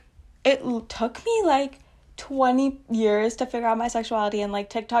took me like 20 years to figure out my sexuality, and like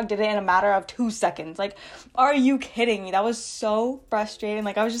TikTok did it in a matter of 2 seconds. Like, are you kidding me? That was so frustrating.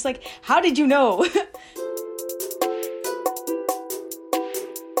 Like, I was just like, how did you know?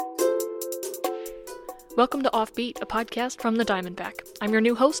 Welcome to Offbeat, a podcast from the Diamondback. I'm your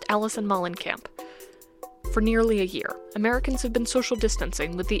new host, Allison Mollenkamp. For nearly a year, Americans have been social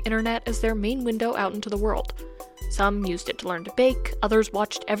distancing with the internet as their main window out into the world. Some used it to learn to bake, others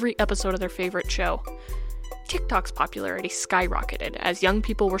watched every episode of their favorite show. TikTok's popularity skyrocketed as young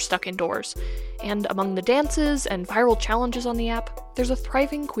people were stuck indoors, and among the dances and viral challenges on the app, there's a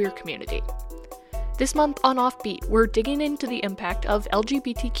thriving queer community. This month on Offbeat, we're digging into the impact of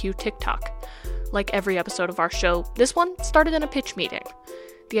LGBTQ TikTok. Like every episode of our show, this one started in a pitch meeting.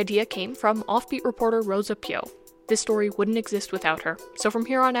 The idea came from Offbeat reporter Rosa Pio. This story wouldn't exist without her, so from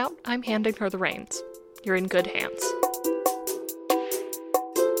here on out, I'm handing her the reins. You're in good hands.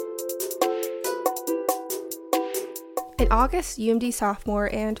 In August, UMD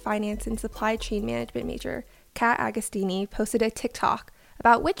sophomore and finance and supply chain management major, Kat Agostini, posted a TikTok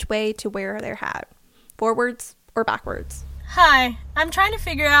about which way to wear their hat, forwards or backwards. Hi, I'm trying to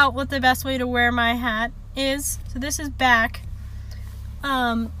figure out what the best way to wear my hat is. So this is back.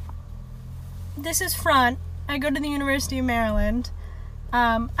 This is front. I go to the University of Maryland.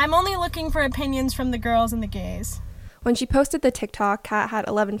 I'm only looking for opinions from the girls and the gays. When she posted the TikTok, Kat had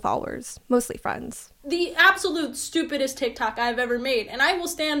 11 followers, mostly friends. The absolute stupidest TikTok I've ever made, and I will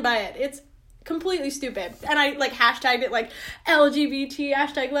stand by it. It's completely stupid. And I hashtagged it LGBT,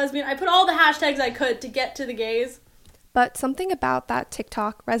 hashtag lesbian. I put all the hashtags I could to get to the gays. But something about that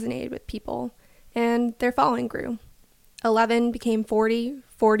TikTok resonated with people, and their following grew. 11 became 40,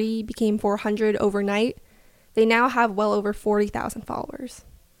 40 became 400 overnight. They now have well over 40,000 followers.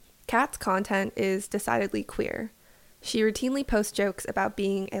 Kat's content is decidedly queer. She routinely posts jokes about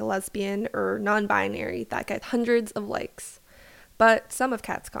being a lesbian or non-binary that get hundreds of likes. But some of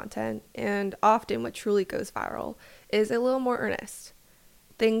Kat's content, and often what truly goes viral, is a little more earnest.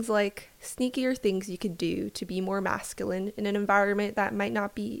 Things like sneakier things you could do to be more masculine in an environment that might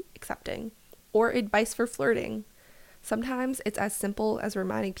not be accepting, or advice for flirting. Sometimes it's as simple as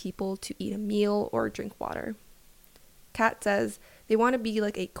reminding people to eat a meal or drink water. Kat says they want to be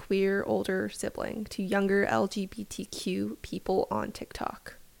like a queer older sibling to younger LGBTQ people on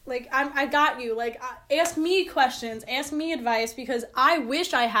TikTok. I got you. Ask me questions, ask me advice, because I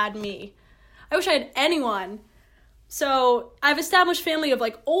wish I had me. I wish I had anyone. So I've established family of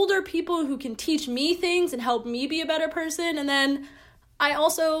older people who can teach me things and help me be a better person. And then I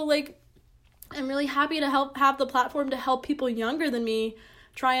also I'm really happy to have the platform to help people younger than me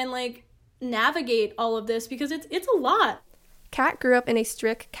try and navigate all of this, because it's a lot. Kat grew up in a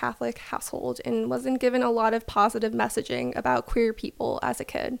strict Catholic household and wasn't given a lot of positive messaging about queer people as a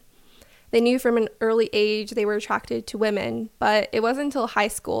kid. They knew from an early age they were attracted to women, but it wasn't until high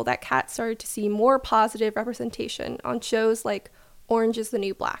school that Kat started to see more positive representation on shows like Orange is the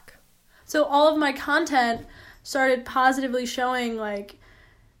New Black. So all of my content started positively showing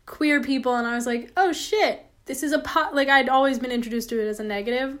queer people, and I was like, oh shit, this is I'd always been introduced to it as a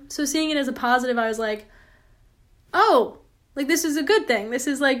negative. So seeing it as a positive, I was like, oh, this is a good thing. This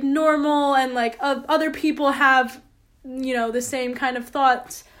is normal, and other people have, the same kind of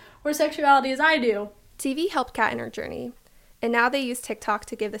thoughts or sexuality as I do. TV helped Kat in her journey, and now they use TikTok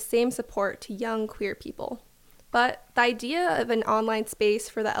to give the same support to young queer people. But the idea of an online space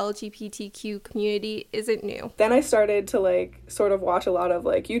for the LGBTQ community isn't new. Then I started to sort of watch a lot of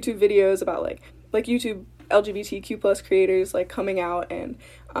YouTube videos about YouTube LGBTQ plus creators coming out and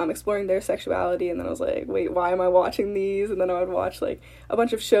exploring their sexuality, and then I was like, wait, why am I watching these? And then I would watch a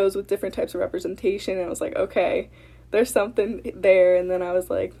bunch of shows with different types of representation, and I was like, okay, there's something there. And then I was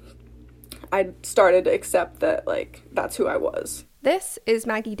I started to accept that that's who I was. This is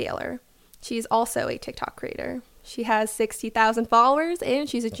Maggie Daler. She's also a TikTok creator. She has 60,000 followers, and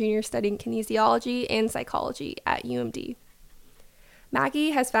she's a junior studying kinesiology and psychology at UMD. Maggie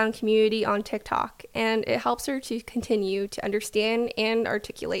has found community on TikTok, and it helps her to continue to understand and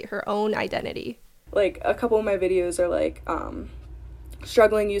articulate her own identity. A couple of my videos are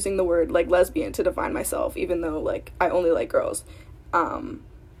struggling using the word lesbian to define myself, even though I only like girls.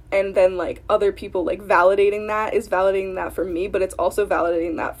 And then other people validating that for me, but it's also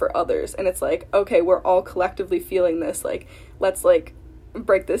validating that for others. And it's okay, we're all collectively feeling this, let's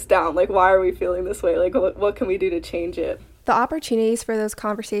break this down. Why are we feeling this way? What can we do to change it? The opportunities for those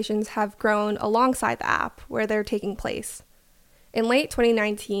conversations have grown alongside the app where they're taking place. In late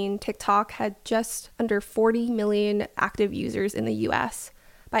 2019, TikTok had just under 40 million active users in the US.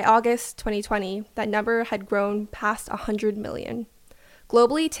 By August 2020, that number had grown past 100 million.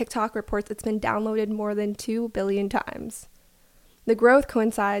 Globally, TikTok reports it's been downloaded more than 2 billion times. The growth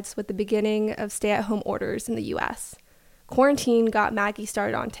coincides with the beginning of stay-at-home orders in the US. Quarantine got Maggie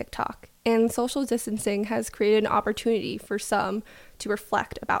started on TikTok, and social distancing has created an opportunity for some to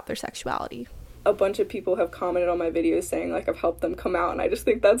reflect about their sexuality. A bunch of people have commented on my videos saying, like, I've helped them come out, and I just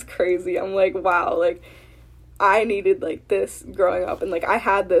think that's crazy. I'm like, wow, like, I needed, like, this growing up, and, like, I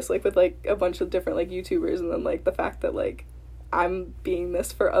had this, like, with, like, a bunch of different, like, YouTubers, and then, like, the fact that, like, I'm being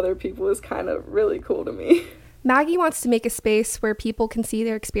this for other people is kind of really cool to me. Maggie wants to make a space where people can see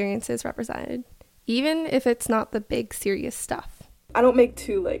their experiences represented, even if it's not the big, serious stuff. I don't make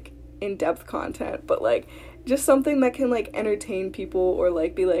too, like, in-depth content, but, like, just something that can, like, entertain people or,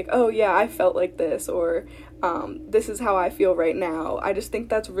 like, be like, oh, yeah, I felt like this, or this is how I feel right now. I just think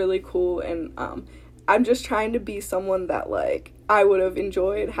that's really cool, and I'm just trying to be someone that, like, I would have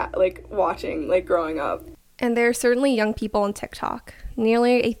enjoyed, like, watching, like, growing up. And there are certainly young people on TikTok.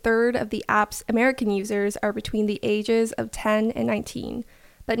 Nearly a third of the app's American users are between the ages of 10 and 19,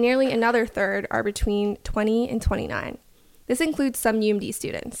 but nearly another third are between 20 and 29. This includes some UMD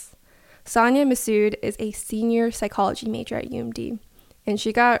students. Sanya Masood is a senior psychology major at UMD, and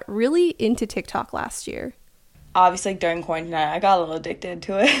she got really into TikTok last year. Obviously, during quarantine, I got a little addicted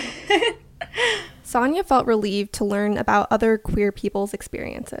to it. Sanya felt relieved to learn about other queer people's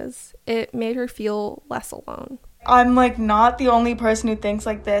experiences. It made her feel less alone. I'm, like, not the only person who thinks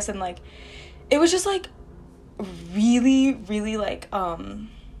like this, and, like, it was just, like, really, really, like,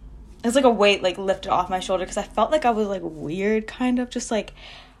 it's like a weight, like, lifted off my shoulder, because I felt like I was, like, weird, kind of, just, like,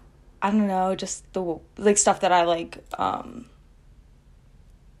 I don't know, just the, like, stuff that I, like,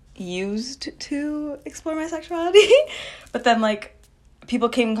 used to explore my sexuality. But then, like, people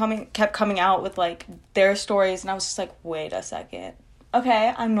kept coming out with, like, their stories, and I was just like, wait a second.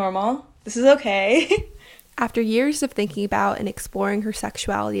 Okay, I'm normal. This is okay. After years of thinking about and exploring her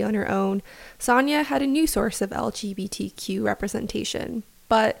sexuality on her own, Sanya had a new source of LGBTQ representation,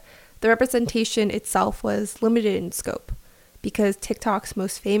 but the representation itself was limited in scope, because TikTok's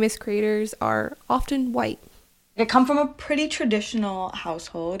most famous creators are often white. I come from a pretty traditional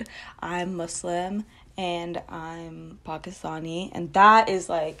household. I'm Muslim and I'm Pakistani, and that is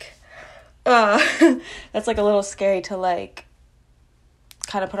like, that's like a little scary to like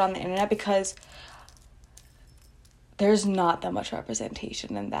kind of put on the internet, because there's not that much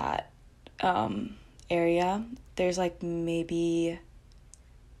representation in that area. There's like maybe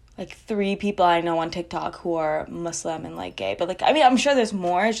like 3 people I know on TikTok who are Muslim and like gay, but like, I mean, I'm sure there's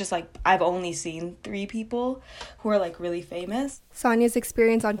more. It's just like I've only seen 3 people who are like really famous. Sanya's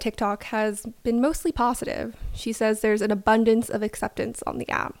experience on TikTok has been mostly positive. She says there's an abundance of acceptance on the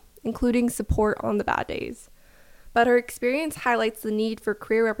app, including support on the bad days. But her experience highlights the need for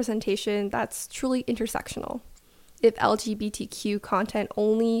queer representation that's truly intersectional. If LGBTQ content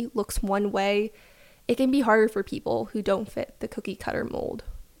only looks one way, it can be harder for people who don't fit the cookie cutter mold.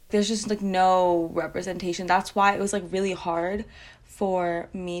 There's just like no representation. That's why it was like really hard for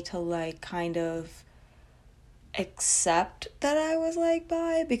me to like kind of accept that I was like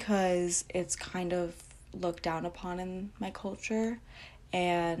bi, because it's kind of looked down upon in my culture.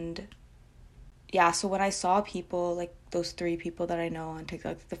 And yeah, so when I saw people like those 3 people that I know on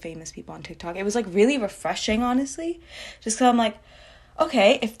TikTok, the famous people on TikTok, it was like really refreshing, honestly, just because I'm like,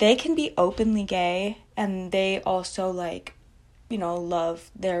 okay, if they can be openly gay and they also like, you know,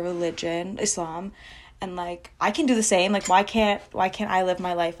 love their religion, Islam, and like I can do the same, like why can't I live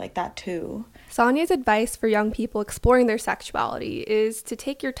my life like that too? Sanya's advice for young people exploring their sexuality is to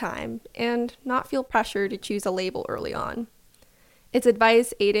take your time and not feel pressure to choose a label early on. It's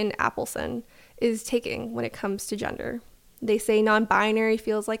advice Aiden Appleson is taking when it comes to gender. They say non-binary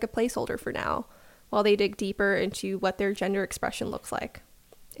feels like a placeholder for now, while they dig deeper into what their gender expression looks like.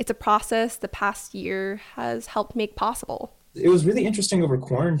 It's a process the past year has helped make possible. It was really interesting over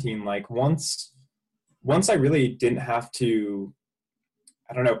quarantine. Like once I really didn't have to,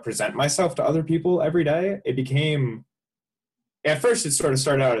 I don't know, present myself to other people every day, it became, at first it sort of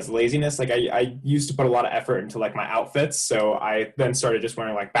started out as laziness. Like I used to put a lot of effort into like my outfits. So I then started just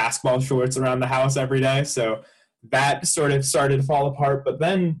wearing like basketball shorts around the house every day. So that sort of started to fall apart. But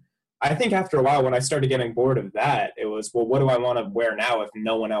then I think after a while, when I started getting bored of that, it was, well, what do I want to wear now if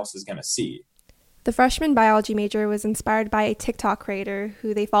no one else is going to see? The freshman biology major was inspired by a TikTok creator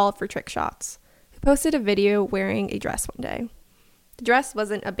who they followed for trick shots, who posted a video wearing a dress one day. The dress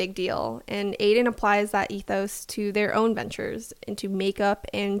wasn't a big deal, and Aiden applies that ethos to their own ventures into makeup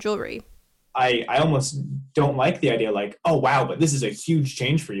and jewelry. I almost don't like the idea like, oh, wow, but this is a huge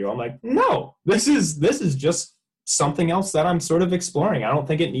change for you. I'm like, no, this is just something else that I'm sort of exploring. I don't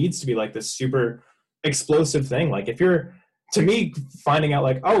think it needs to be like this super explosive thing. Like if you're to me, finding out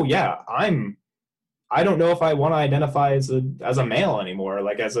like, oh yeah, I don't know if I want to identify as a male anymore,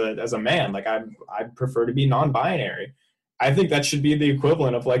 like as a man. Like I prefer to be non-binary. I think that should be the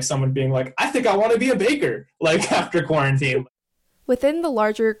equivalent of like someone being like, I think I want to be a baker, like after quarantine. Within the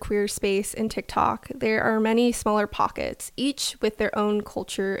larger queer space in TikTok, there are many smaller pockets, each with their own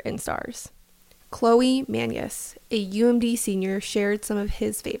culture and stars. Chloe Manius, a UMD senior, shared some of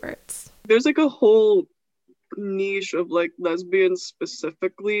his favorites. There's like a whole niche of like lesbians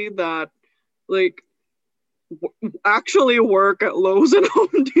specifically that like actually work at Lowe's and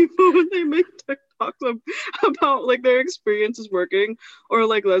Home Depot, and they make TikToks about like their experiences working, or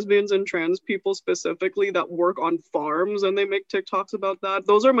like lesbians and trans people specifically that work on farms and they make TikToks about that.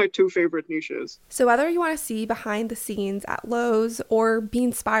 Those are my two favorite niches. So whether you want to see behind the scenes at Lowe's or be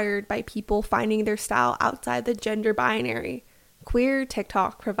inspired by people finding their style outside the gender binary, Queer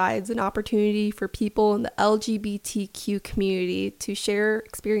TikTok provides an opportunity for people in the LGBTQ community to share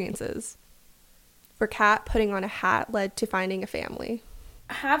experiences. For Kat, putting on a hat led to finding a family.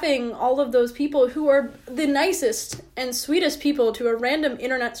 Having all of those people who are the nicest and sweetest people to a random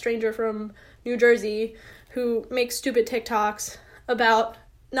internet stranger from New Jersey who makes stupid TikToks about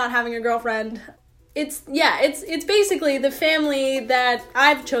not having a girlfriend. It's basically the family that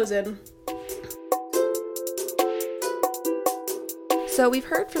I've chosen. So we've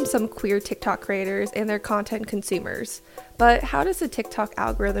heard from some queer TikTok creators and their content consumers, but how does the TikTok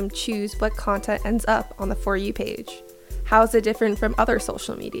algorithm choose what content ends up on the For You page? How is it different from other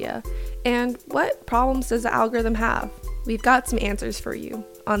social media? And what problems does the algorithm have? We've got some answers for you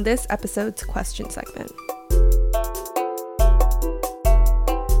on this episode's question segment.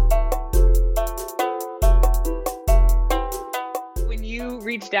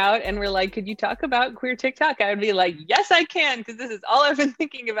 Reached out and were like, could you talk about queer TikTok? I would be like, yes, I can, because this is all I've been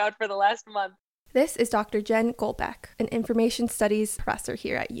thinking about for the last month. This is Dr. Jen Goldbeck, an information studies professor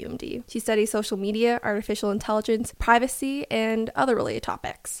here at UMD. She studies social media, artificial intelligence, privacy, and other related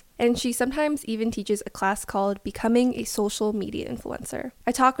topics. And she sometimes even teaches a class called Becoming a Social Media Influencer.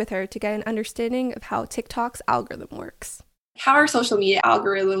 I talked with her to get an understanding of how TikTok's algorithm works. How are social media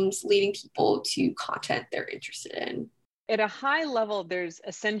algorithms leading people to content they're interested in? At a high level, there's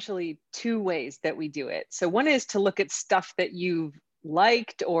essentially two ways that we do it. So one is to look at stuff that you've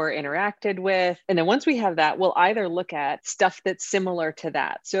liked or interacted with. And then once we have that, we'll either look at stuff that's similar to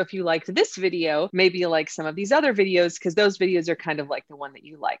that. So if you liked this video, maybe you like some of these other videos because those videos are kind of like the one that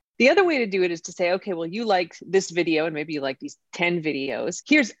you like. The other way to do it is to say, okay, well, you liked this video and maybe you like these 10 videos.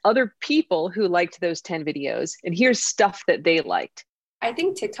 Here's other people who liked those 10 videos and here's stuff that they liked. I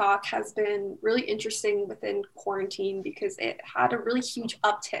think TikTok has been really interesting within quarantine because it had a really huge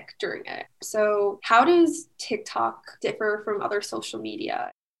uptick during it. So how does TikTok differ from other social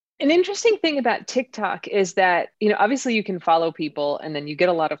media? An interesting thing about TikTok is that, obviously you can follow people and then you get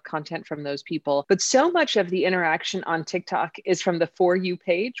a lot of content from those people, but so much of the interaction on TikTok is from the For You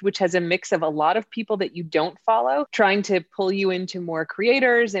page, which has a mix of a lot of people that you don't follow, trying to pull you into more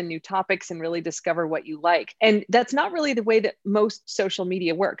creators and new topics and really discover what you like. And that's not really the way that most social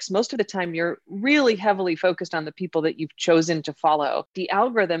media works. Most of the time, you're really heavily focused on the people that you've chosen to follow. The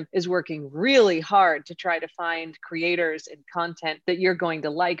algorithm is working really hard to try to find creators and content that you're going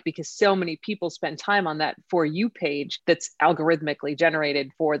to like, because so many people spend time on that For You page that's algorithmically generated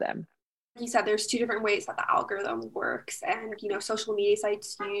for them. You said there's two different ways that the algorithm works, and social media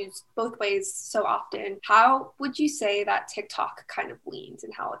sites use both ways so often. How would you say that TikTok kind of leans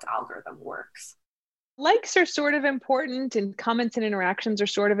in how its algorithm works? Likes are sort of important and comments and interactions are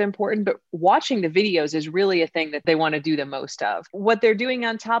sort of important, but watching the videos is really a thing that they want to do the most of. What they're doing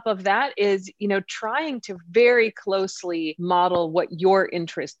on top of that is, trying to very closely model what your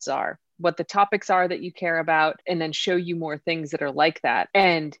interests are, what the topics are that you care about, and then show you more things that are like that.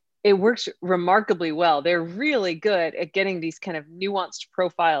 And it works remarkably well. They're really good at getting these kind of nuanced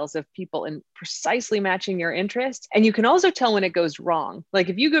profiles of people and precisely matching your interests. And you can also tell when it goes wrong. Like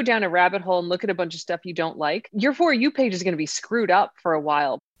if you go down a rabbit hole and look at a bunch of stuff you don't like, your For You page is going to be screwed up for a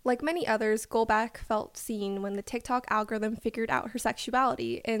while. Like many others, Goldbeck felt seen when the TikTok algorithm figured out her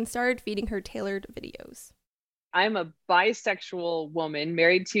sexuality and started feeding her tailored videos. I'm a bisexual woman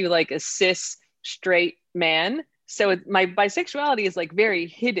married to like a cis straight man. So my bisexuality is like very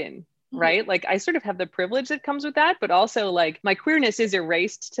hidden, right? Like I sort of have the privilege that comes with that, but also like my queerness is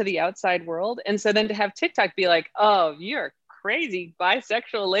erased to the outside world. And so then to have TikTok be like, oh, you're a crazy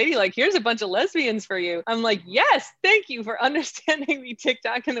bisexual lady, like here's a bunch of lesbians for you. I'm like, yes, thank you for understanding me,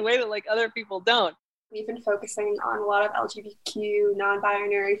 TikTok, in the way that like other people don't. We've been focusing on a lot of LGBTQ,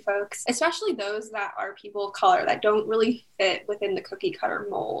 non-binary folks, especially those that are people of color that don't really fit within the cookie cutter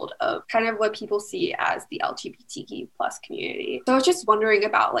mold of kind of what people see as the LGBTQ plus community. So I was just wondering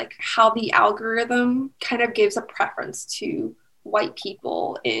about like how the algorithm kind of gives a preference to white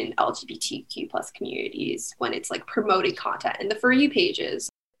people in LGBTQ plus communities when it's like promoting content in the For You pages.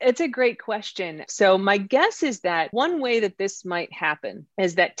 It's a great question. So my guess is that one way that this might happen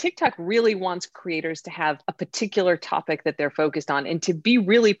is that TikTok really wants creators to have a particular topic that they're focused on and to be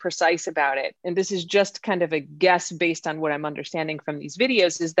really precise about it. And this is just kind of a guess based on what I'm understanding from these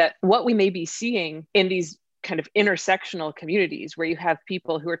videos, is that what we may be seeing in these kind of intersectional communities where you have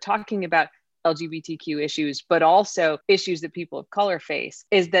people who are talking about LGBTQ issues, but also issues that people of color face,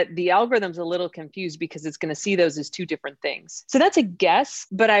 is that the algorithm's a little confused because it's going to see those as two different things. So that's a guess,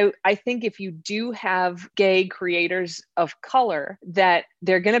 but I think if you do have gay creators of color, that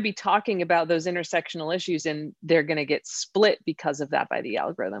they're going to be talking about those intersectional issues and they're going to get split because of that by the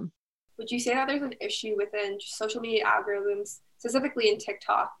algorithm. Would you say that there's an issue within social media algorithms, specifically in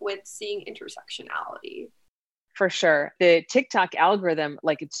TikTok, with seeing intersectionality? For sure. The TikTok algorithm,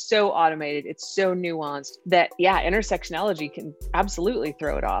 like, it's so automated, it's so nuanced that, yeah, intersectionality can absolutely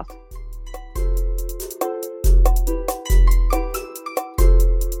throw it off.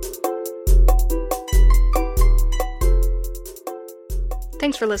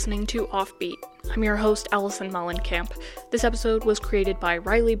 Thanks for listening to Offbeat. I'm your host, Allison Mollenkamp. This episode was created by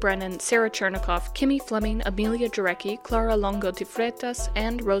Riley Brennan, Sarah Chernikoff, Kimmy Fleming, Amelia Jarecki, Clara Longo de Freitas,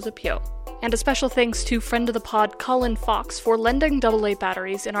 and Rosa Pio. And a special thanks to friend of the pod Colin Fox for lending AA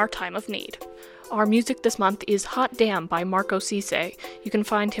batteries in our time of need. Our music this month is Hot Damn by Marco Cisse. You can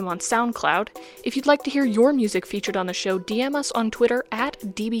find him on SoundCloud. If you'd like to hear your music featured on the show, DM us on Twitter at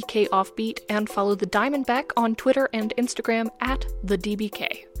DBKOffbeat and follow the Diamondback on Twitter and Instagram at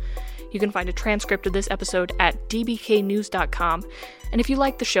TheDBK. You can find a transcript of this episode at dbknews.com. And if you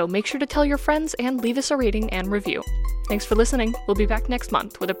like the show, make sure to tell your friends and leave us a rating and review. Thanks for listening. We'll be back next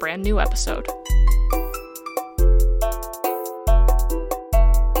month with a brand new episode.